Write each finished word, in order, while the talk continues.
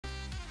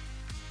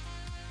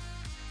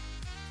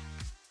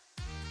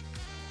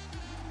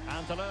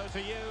And hello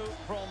to you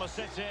from a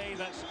city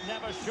that's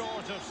never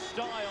short of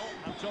style.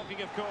 I'm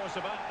talking, of course,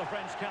 about the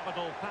French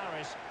capital,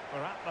 Paris.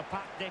 We're at the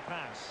Parc des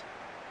Princes.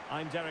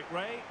 I'm Derek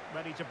Ray,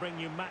 ready to bring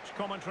you match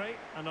commentary.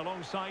 And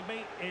alongside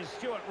me is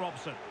Stuart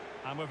Robson.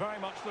 And we're very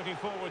much looking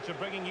forward to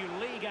bringing you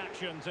league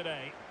action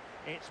today.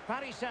 It's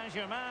Paris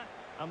Saint-Germain,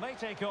 and they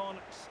take on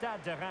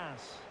Stade de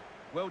Reims.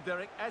 Well,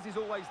 Derek, as is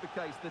always the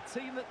case, the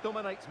team that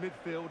dominates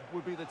midfield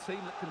will be the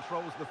team that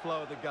controls the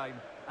flow of the game.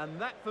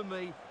 And that, for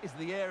me, is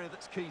the area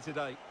that's key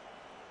today.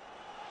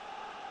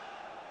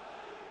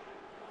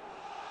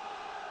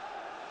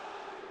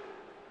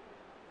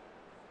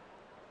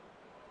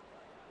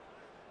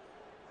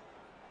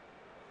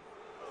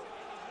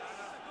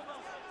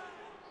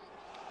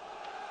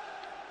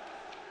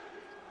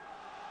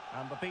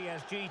 And the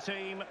PSG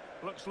team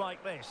looks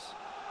like this.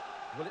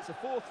 Well, it's a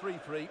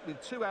 4-3-3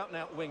 with two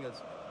out-and-out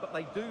wingers, but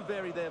they do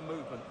vary their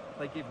movement.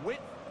 They give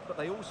width, but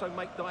they also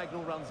make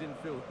diagonal runs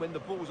infield when the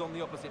ball's on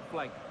the opposite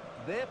flank.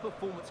 Their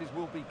performances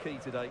will be key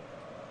today.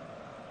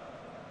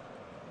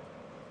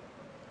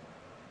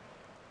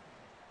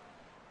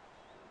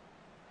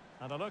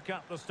 And a look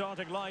at the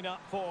starting lineup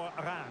for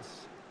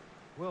Reims.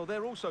 Well,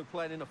 they're also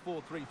playing in a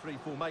 4-3-3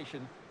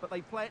 formation, but they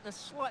play it in a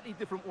slightly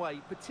different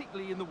way,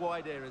 particularly in the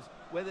wide areas,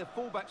 where their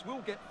fullbacks will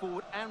get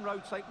forward and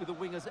rotate with the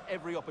wingers at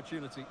every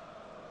opportunity.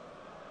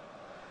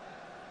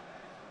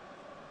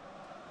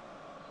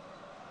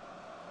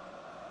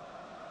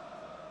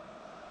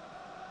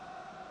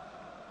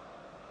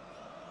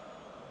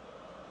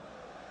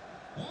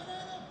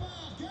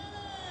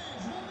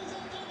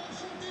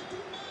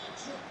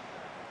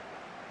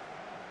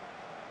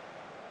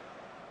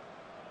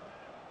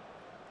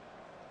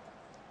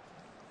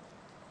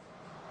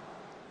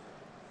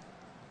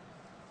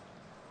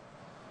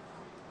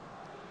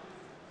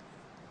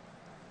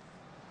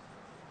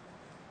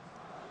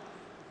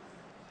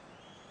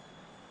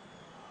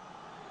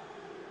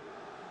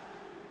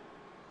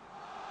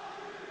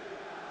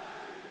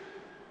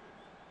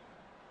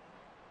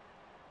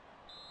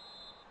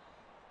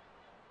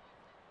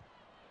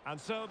 And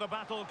so the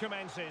battle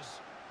commences.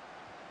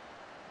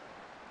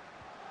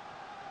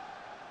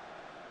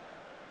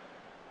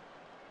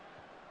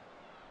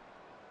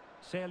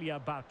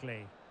 Celia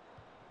Barclay.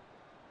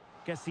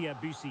 Kessia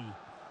Bussi.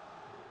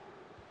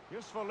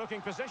 Useful looking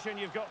position,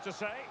 you've got to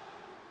say.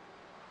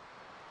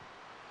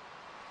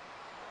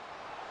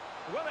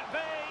 Will it be?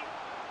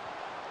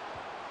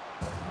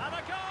 And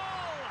a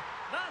goal!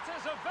 That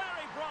is a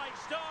very bright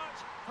start.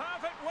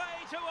 Perfect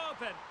way to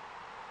open.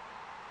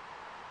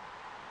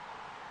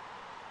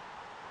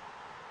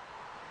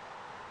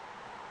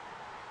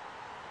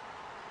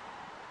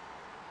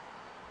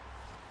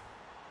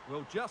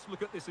 Well, just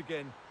look at this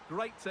again.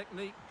 Great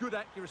technique, good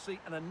accuracy,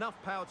 and enough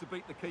power to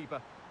beat the keeper.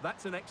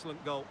 That's an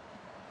excellent goal.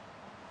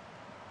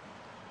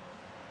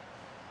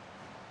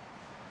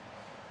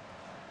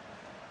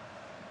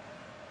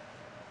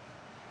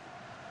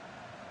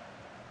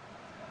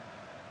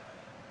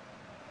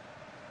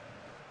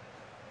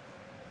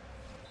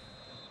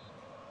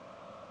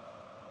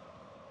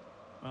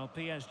 Well,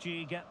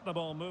 PSG get the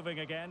ball moving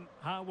again.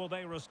 How will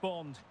they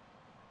respond?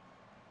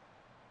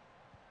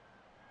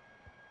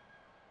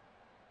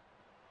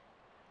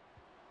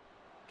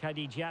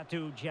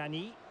 Kadijatu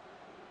Gianni.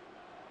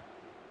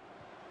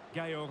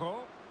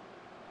 Gayoro.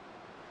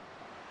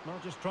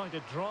 Not just trying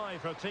to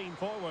drive her team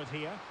forward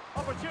here.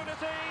 Opportunity!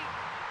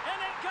 In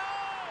it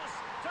goes!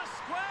 To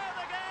square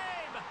the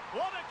game!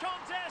 What a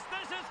contest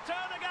this is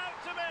turning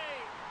out to be!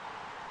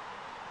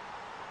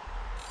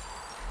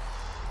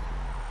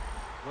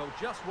 Well,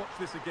 just watch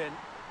this again.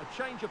 A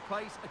change of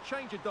pace, a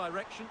change of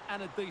direction,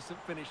 and a decent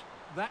finish.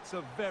 That's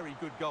a very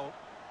good goal.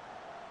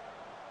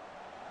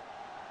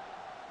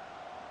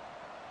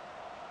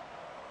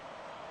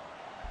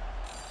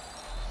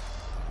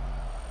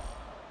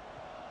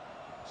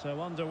 So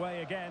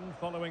underway again,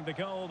 following the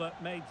goal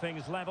that made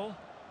things level.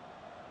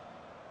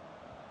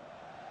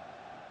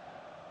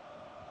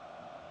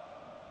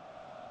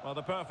 Well,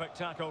 the perfect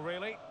tackle,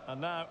 really.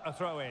 And now a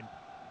throw-in.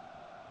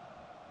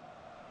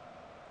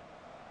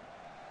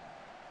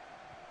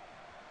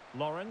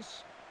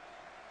 Lawrence.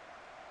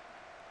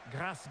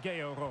 Grace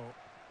Gayoro.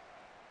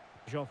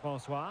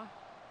 Jean-François.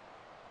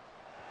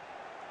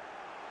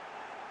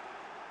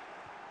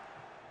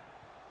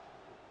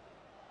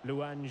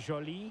 Luan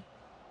Joly.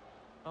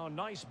 Oh,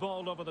 nice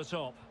ball over the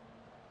top.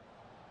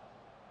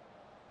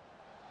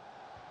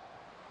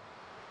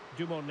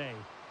 Dumonnet.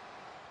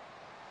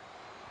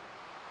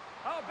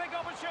 Oh, big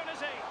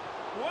opportunity.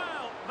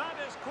 Well, that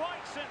is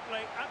quite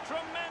simply a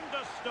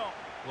tremendous stop.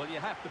 Well, you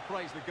have to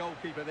praise the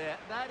goalkeeper there.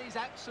 That is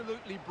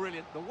absolutely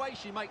brilliant. The way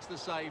she makes the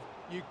save,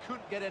 you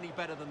couldn't get any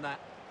better than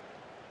that.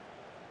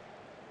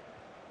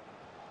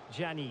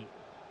 Gianni.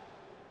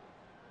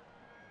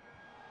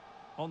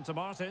 On to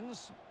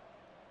Martins.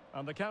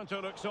 And the counter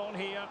looks on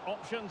here.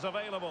 Options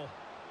available.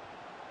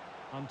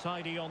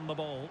 Untidy on the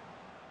ball.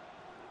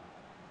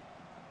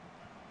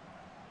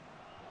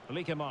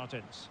 Lieke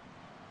Martins.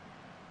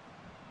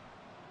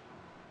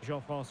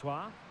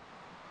 Jean-François.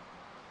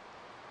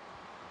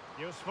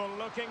 Useful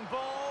looking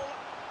ball.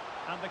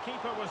 And the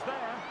keeper was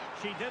there.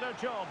 She did her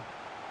job.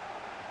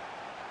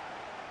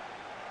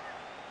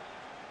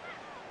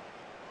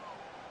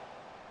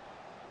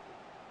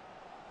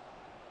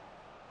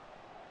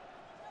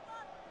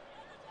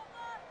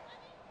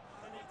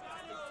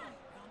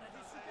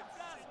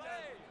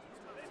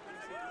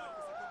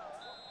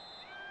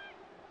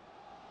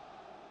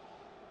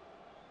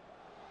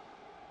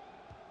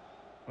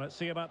 Let's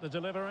see about the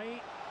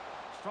delivery.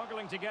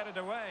 Struggling to get it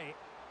away.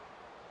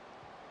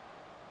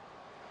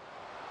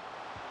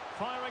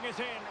 Firing it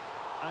in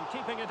and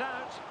keeping it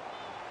out.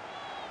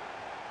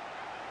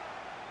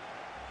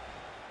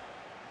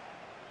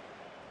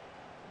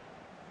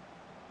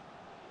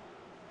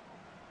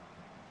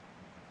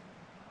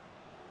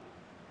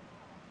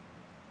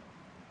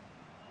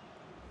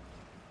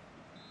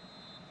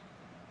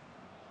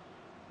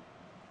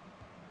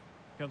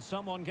 Can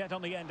someone get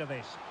on the end of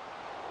this?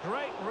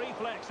 Great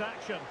reflex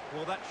action.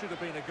 Well, that should have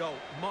been a goal.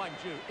 Mind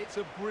you, it's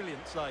a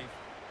brilliant save.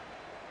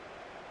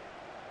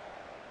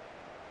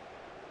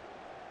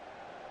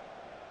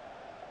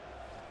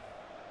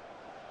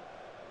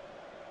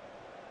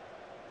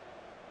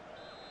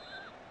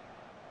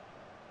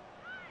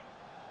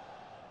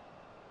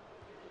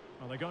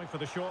 Well, they're going for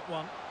the short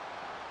one.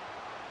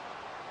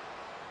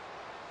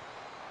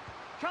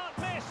 Can't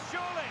miss,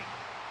 surely.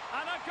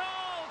 And a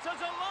goal to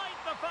delight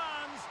the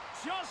fans.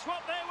 Just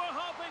what they were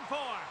hoping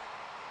for.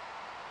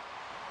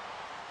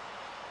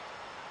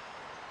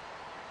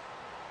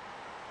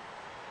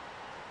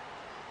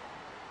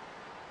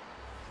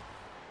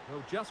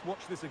 Well, just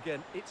watch this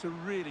again. It's a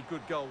really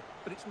good goal,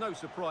 but it's no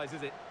surprise,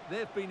 is it?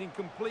 They've been in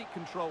complete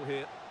control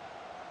here.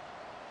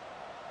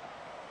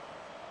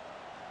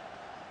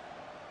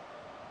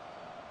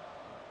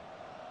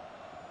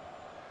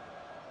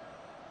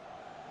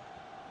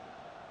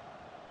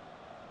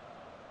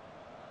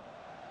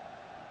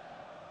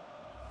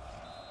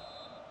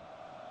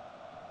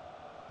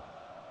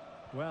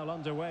 Well,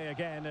 underway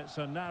again. It's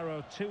a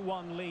narrow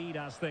 2-1 lead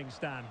as things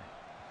stand.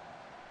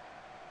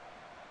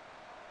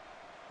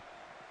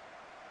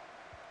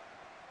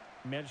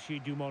 Merci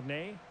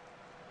Dumornay.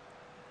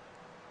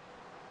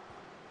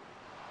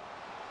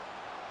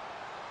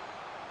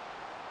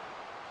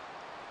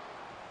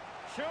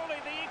 Surely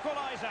the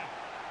equaliser.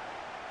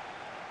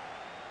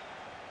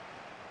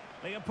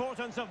 The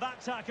importance of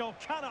that tackle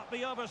cannot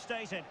be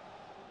overstated.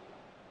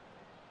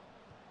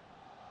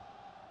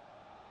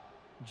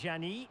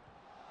 Gianni.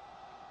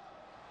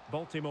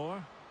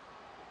 Baltimore.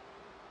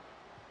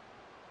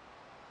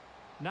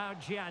 Now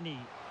Gianni.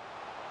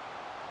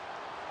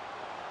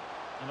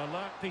 An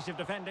alert piece of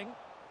defending.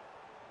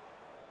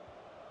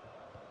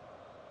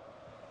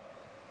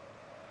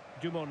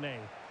 Dumornay.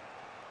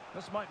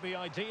 This might be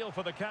ideal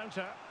for the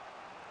counter.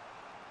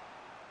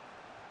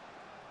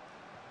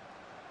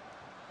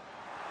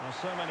 Well,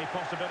 so many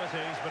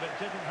possibilities, but it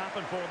didn't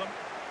happen for them.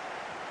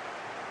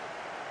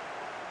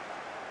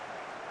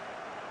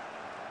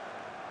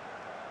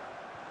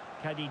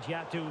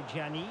 Kadijatu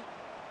Gianni.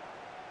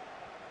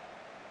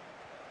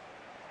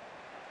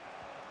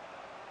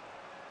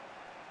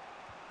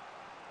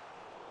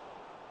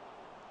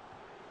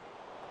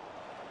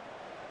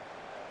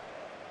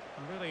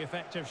 Really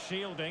effective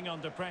shielding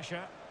under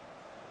pressure.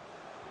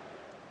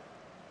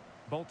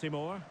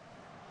 Baltimore.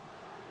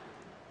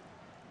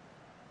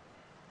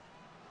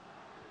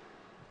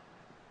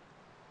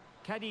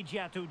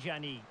 Kadijatu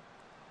Gianni.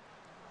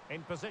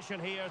 In position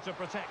here to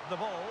protect the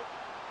ball.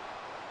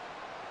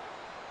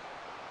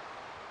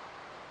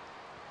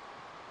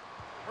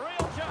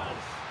 Real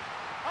chance.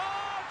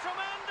 Oh,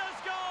 tremendous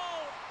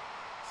goal!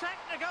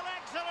 Technical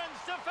excellence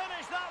to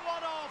finish that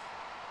one off.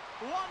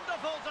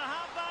 Wonderful to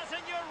have that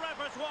in your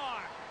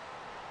repertoire.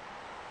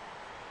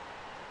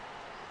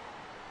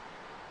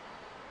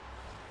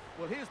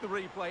 Well, here's the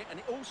replay, and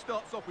it all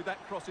starts off with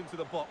that cross into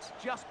the box,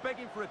 just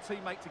begging for a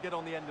teammate to get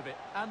on the end of it.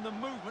 And the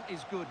movement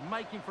is good,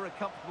 making for a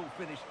comfortable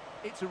finish.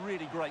 It's a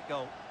really great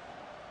goal.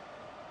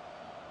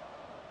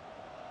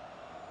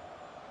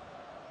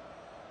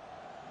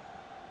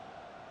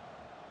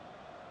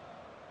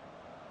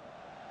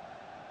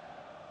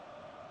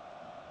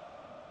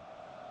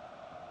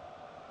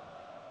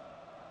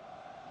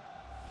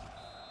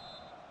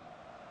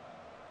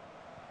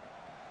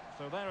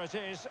 So there it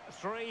is,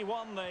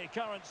 3-1 the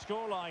current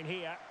scoreline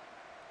here.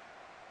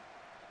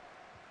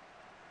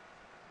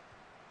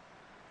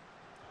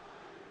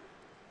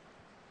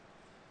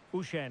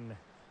 Ushen.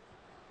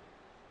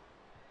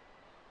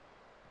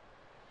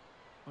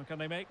 Well, can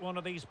they make one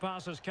of these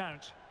passes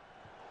count?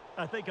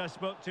 I think I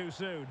spoke too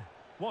soon.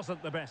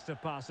 Wasn't the best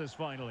of passes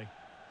finally.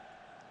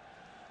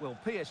 Well,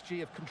 PSG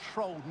have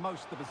controlled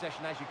most of the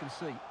possession, as you can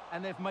see,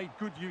 and they've made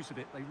good use of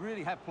it. They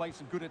really have played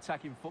some good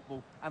attacking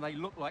football, and they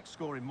look like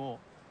scoring more.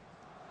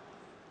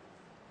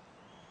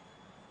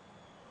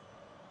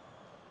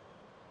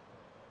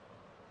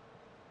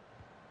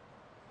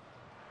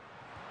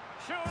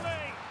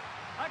 Surely,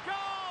 a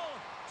goal!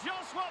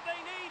 Just what they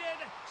needed.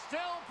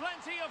 Still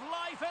plenty of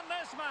life in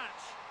this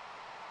match.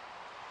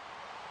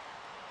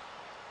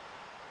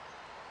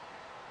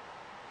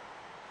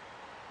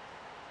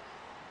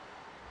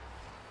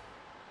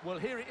 Well,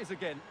 here it is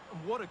again,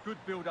 and what a good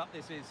build-up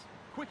this is.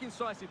 Quick,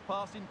 incisive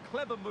passing,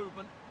 clever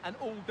movement, and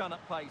all done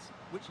at pace,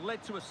 which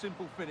led to a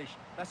simple finish.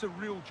 That's a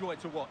real joy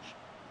to watch.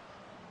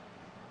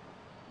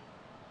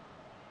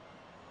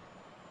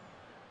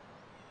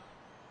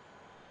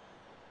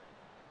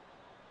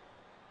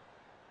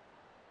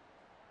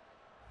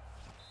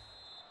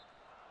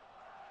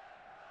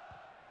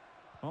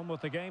 On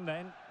with the game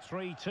then,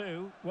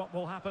 3-2. What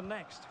will happen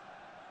next?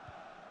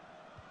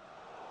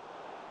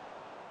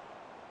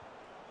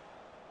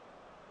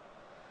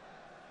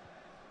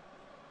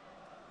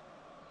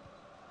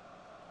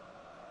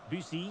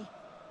 Bussy.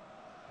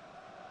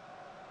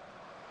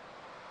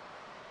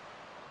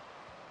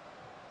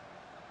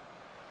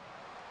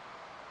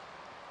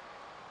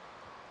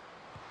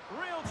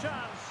 Real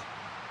chance.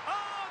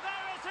 Oh,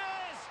 there it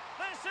is!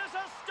 This is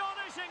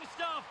astonishing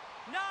stuff!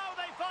 Now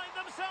they find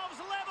themselves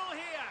level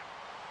here!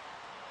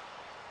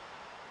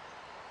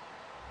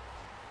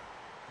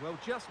 Well,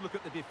 just look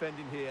at the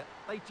defending here.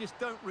 They just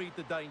don't read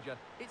the danger.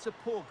 It's a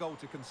poor goal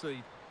to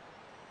concede.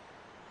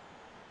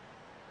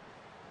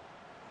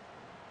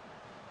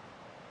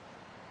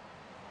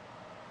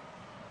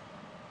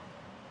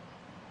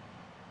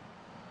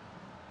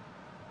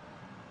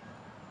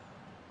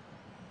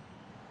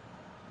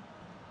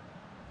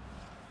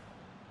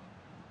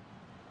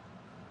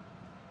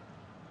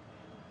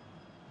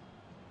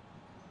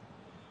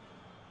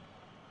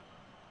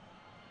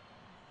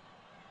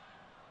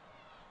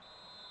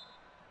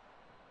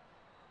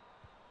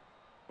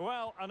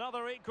 Well,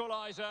 another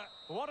equaliser.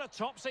 What a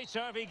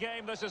topsy-turvy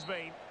game this has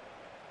been.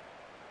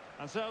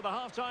 And so the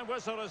half-time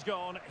whistle has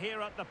gone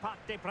here at the Parc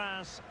des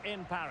Princes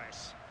in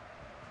Paris.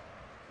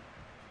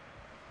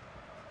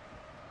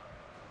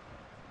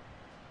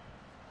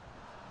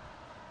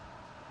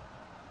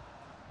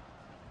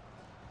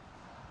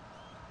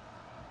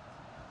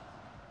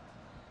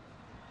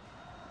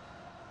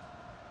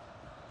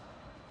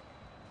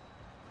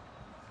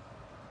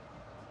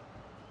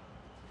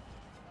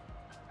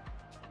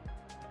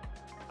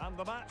 And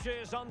the match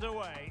is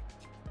underway.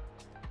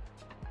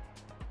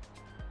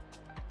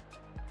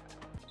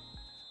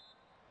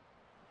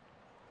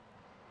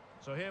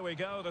 So here we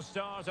go, the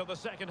start of the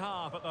second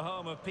half at the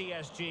home of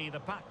PSG, the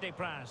Parc des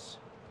Princes.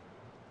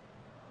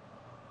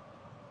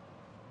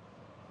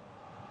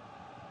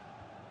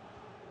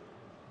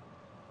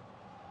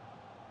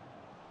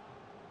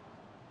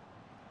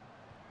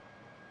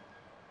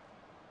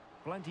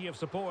 Plenty of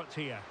support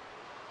here.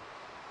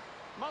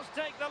 Must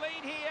take the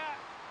lead here.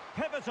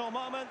 Pivotal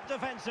moment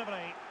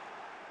defensively.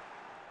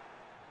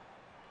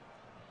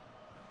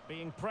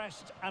 Being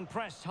pressed and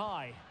pressed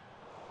high.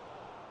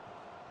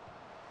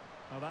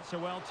 Oh, that's a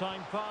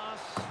well-timed pass.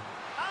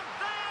 And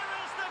there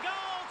is the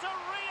goal to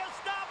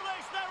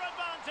re-establish their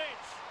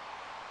advantage.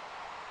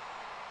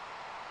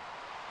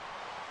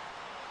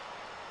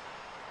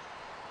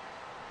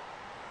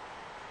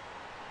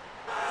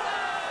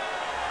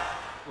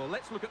 Well,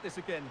 let's look at this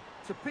again.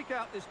 To pick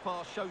out this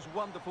pass shows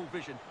wonderful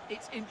vision.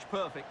 It's inch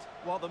perfect,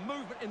 while the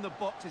movement in the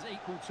box is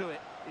equal to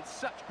it. It's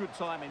such good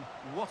timing.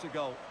 What a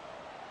goal.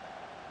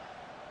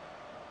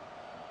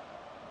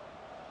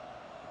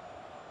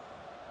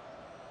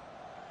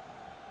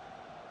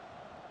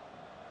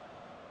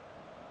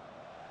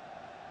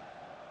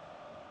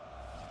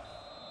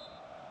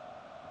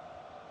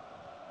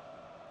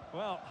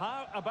 Well,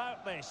 how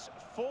about this?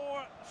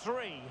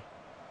 4-3.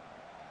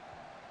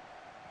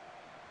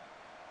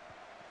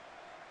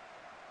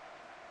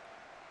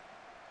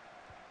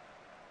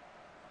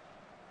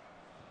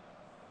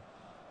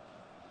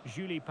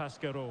 Julie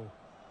Pasquerot.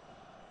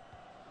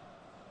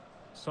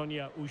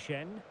 Sonia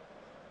Houchen.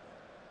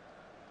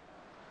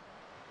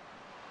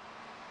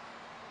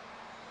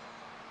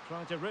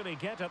 Trying to really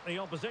get at the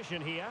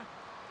opposition here.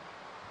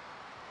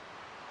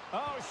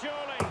 Oh,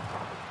 surely.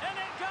 In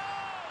it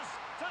goes!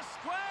 To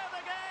square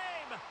the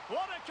game!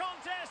 What a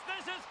contest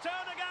this is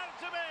turning out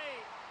to be!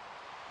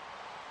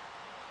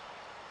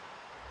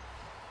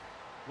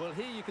 Well,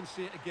 here you can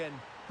see it again.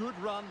 Good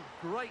run,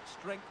 great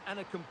strength, and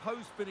a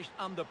composed finish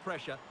under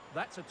pressure.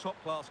 That's a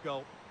top-class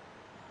goal.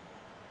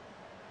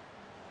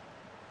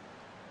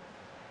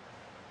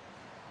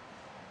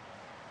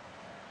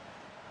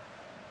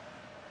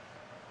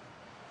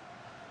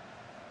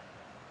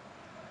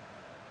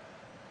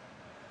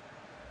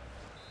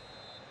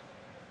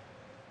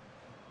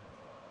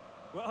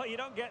 Well, you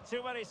don't get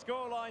too many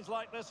scorelines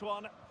like this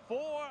one.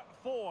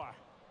 4-4.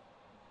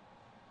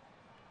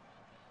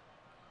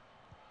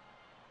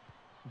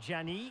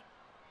 Gianni.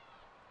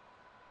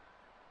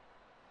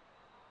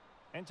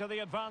 Into the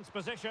advanced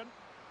position.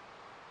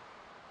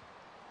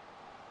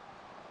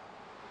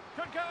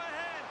 Could go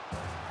ahead.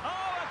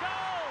 Oh, a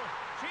goal!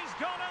 She's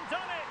gone and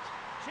done it.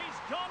 She's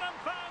gone and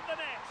found the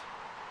net.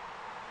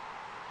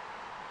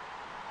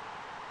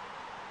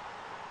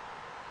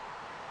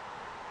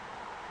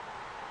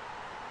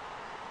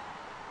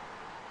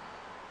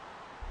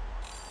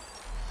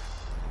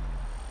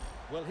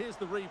 Well, here's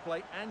the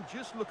replay, and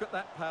just look at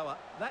that power.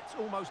 That's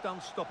almost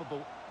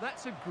unstoppable.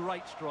 That's a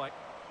great strike.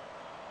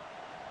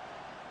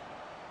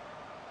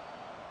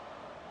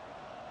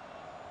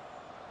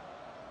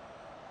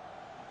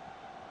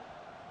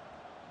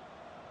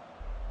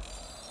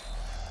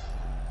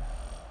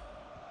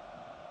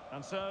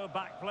 And so,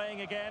 back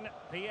playing again.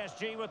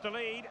 PSG with the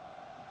lead.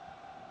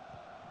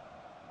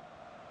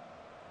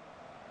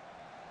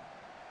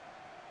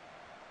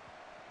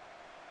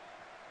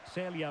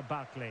 Celia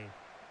Barkley.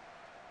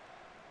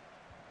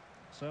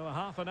 So, a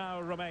half an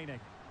hour remaining.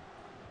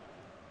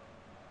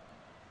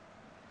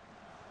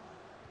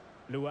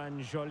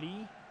 Luan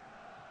Joly.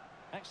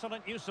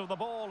 Excellent use of the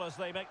ball as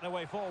they make their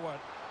way forward.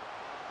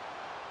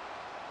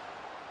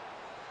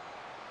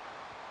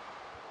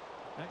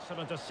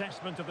 Excellent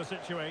assessment of the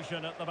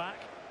situation at the back.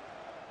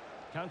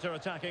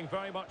 Counter-attacking,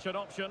 very much an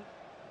option.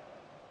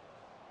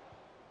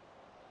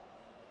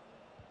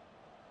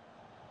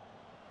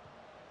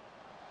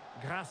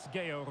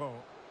 Grasgeoro. Well,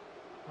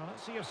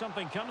 let's see if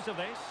something comes of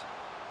this.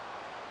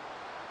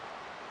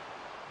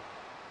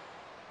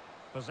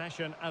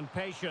 Possession and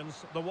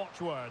patience, the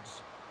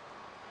watchwords.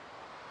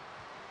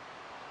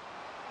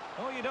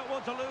 Oh, you don't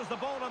want to lose the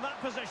ball in that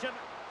position.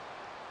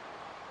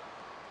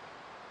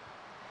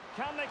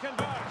 Can they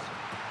convert?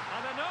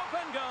 And an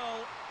open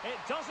goal. It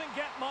doesn't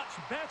get much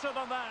better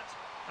than that.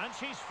 And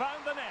she's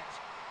found the net.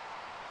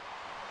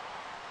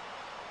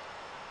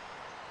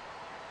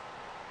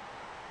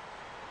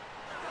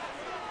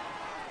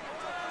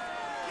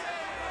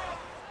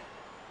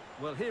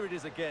 Well, here it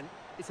is again.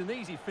 It's an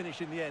easy finish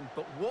in the end,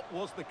 but what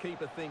was the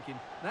keeper thinking?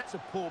 That's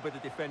a poor bit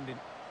of defending.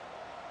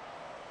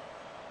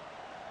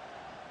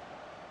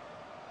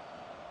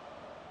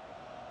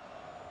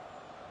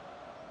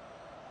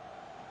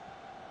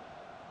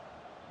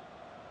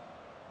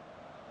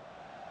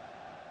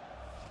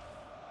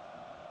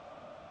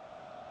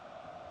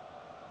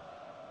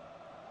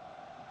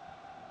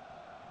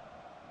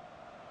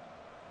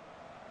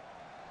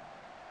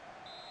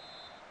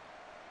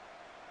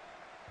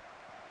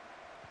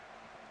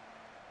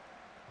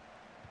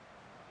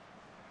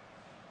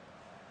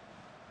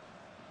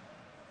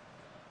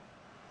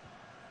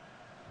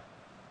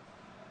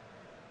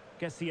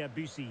 Kessia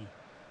Bussi.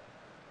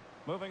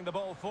 Moving the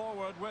ball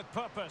forward with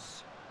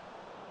purpose.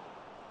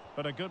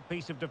 But a good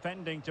piece of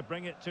defending to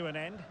bring it to an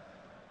end.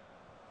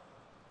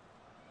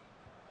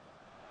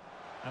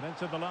 And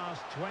into the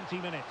last 20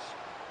 minutes.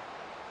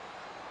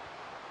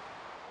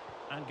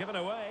 And given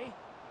away.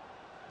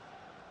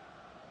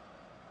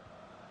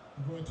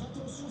 Votre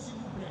attention s'il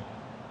vous plaît.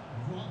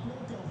 Vous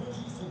rappelons qu'un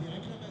registre des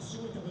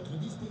réclamations est à votre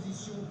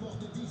disposition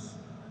porte 10.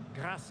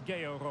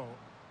 Grasgeoro.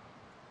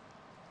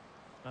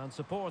 And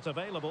support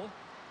available.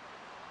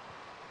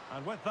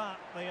 And with that,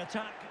 the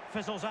attack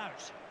fizzles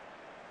out.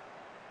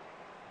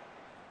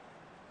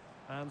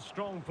 And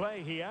strong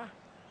play here.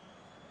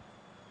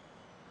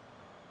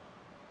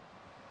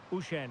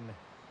 Ushen.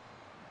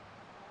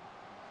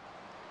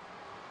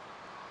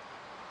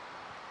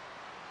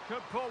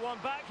 Could pull one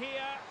back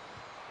here.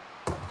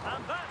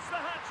 And that's the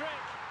hat-trick.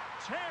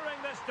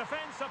 Tearing this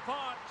defence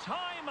apart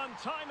time and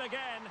time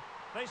again.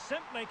 They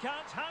simply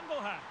can't handle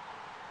her.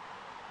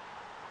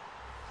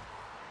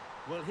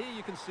 Well, here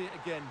you can see it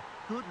again.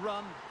 Good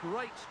run,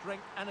 great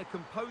strength, and a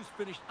composed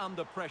finish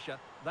under pressure.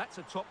 That's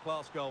a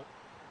top-class goal.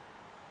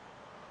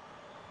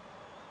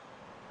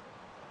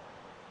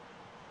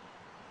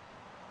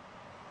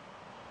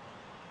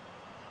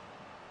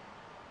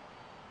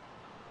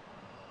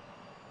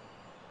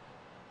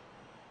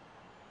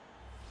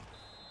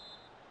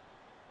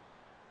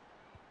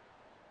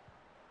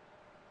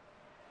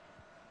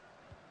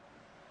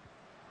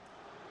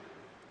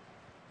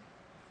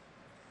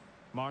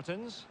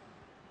 Martins.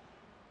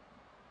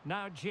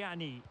 Now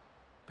Gianni.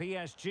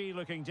 PSG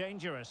looking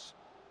dangerous.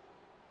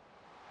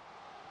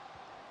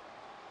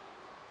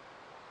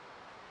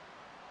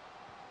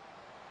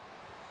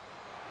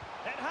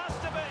 It has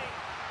to be.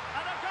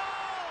 And a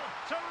goal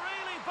to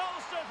really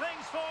bolster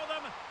things for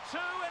them. 2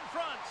 in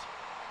front.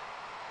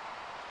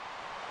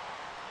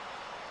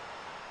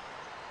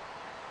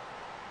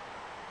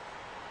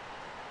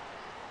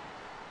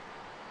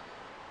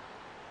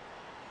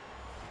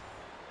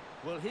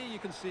 Well, here you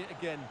can see it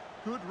again.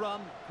 Good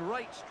run,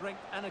 great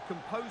strength, and a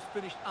composed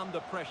finish under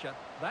pressure.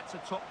 That's a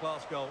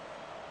top-class goal.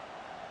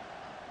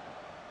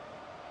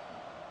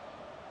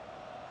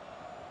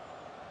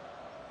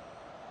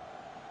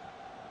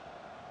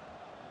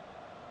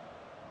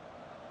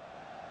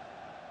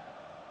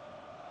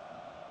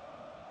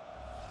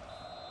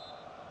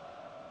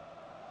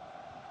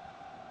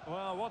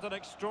 Well, what an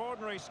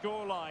extraordinary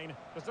scoreline.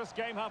 Does this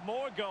game have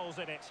more goals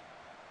in it?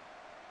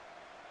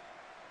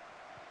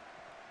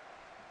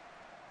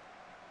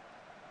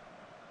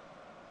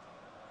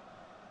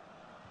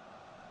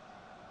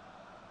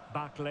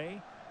 Barkley.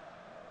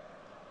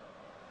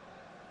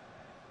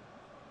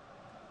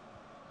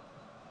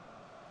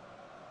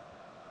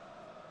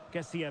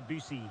 Kessia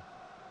Bussi.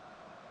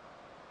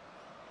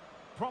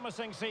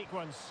 Promising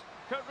sequence.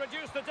 Could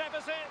reduce the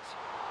deficit.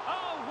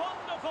 Oh,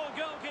 wonderful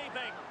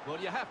goalkeeping. Well,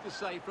 you have to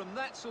say, from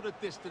that sort of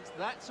distance,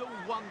 that's a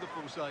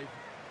wonderful save.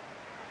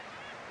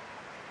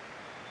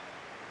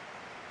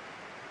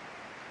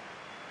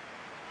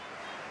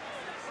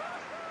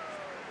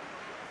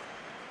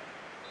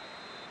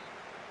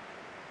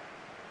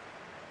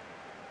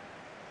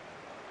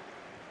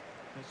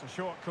 It's a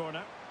short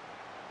corner.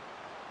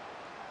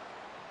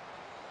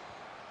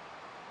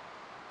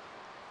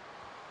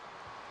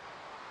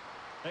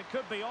 It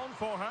could be on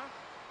for her.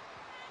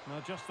 No,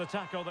 just the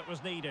tackle that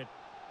was needed.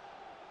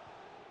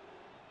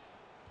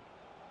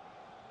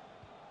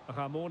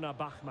 Ramona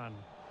Bachmann.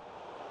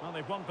 Well,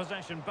 they've won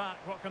possession back.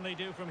 What can they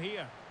do from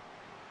here?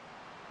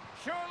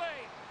 Surely!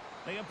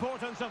 The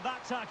importance of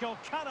that tackle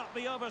cannot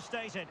be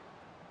overstated.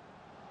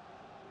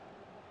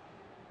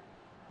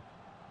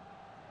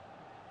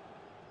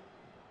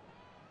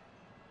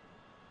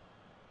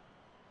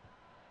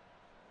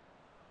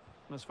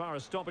 As far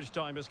as stoppage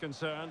time is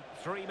concerned,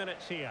 3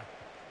 minutes here.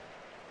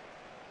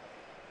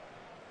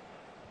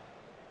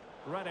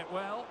 Read it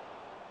well.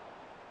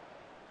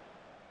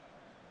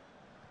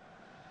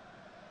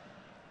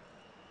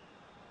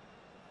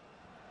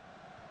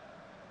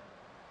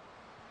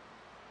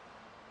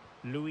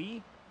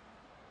 Louis.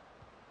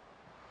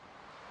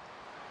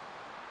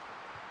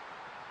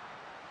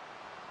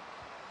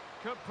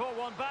 Could pull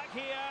one back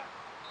here.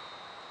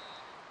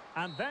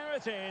 And there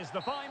it is,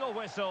 the final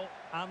whistle.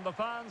 And the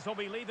fans will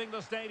be leaving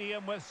the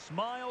stadium with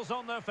smiles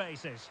on their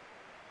faces.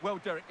 Well,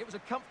 Derek, it was a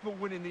comfortable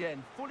win in the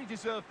end. Fully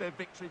deserved their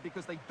victory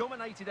because they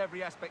dominated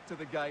every aspect of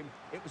the game.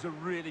 It was a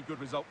really good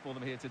result for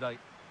them here today.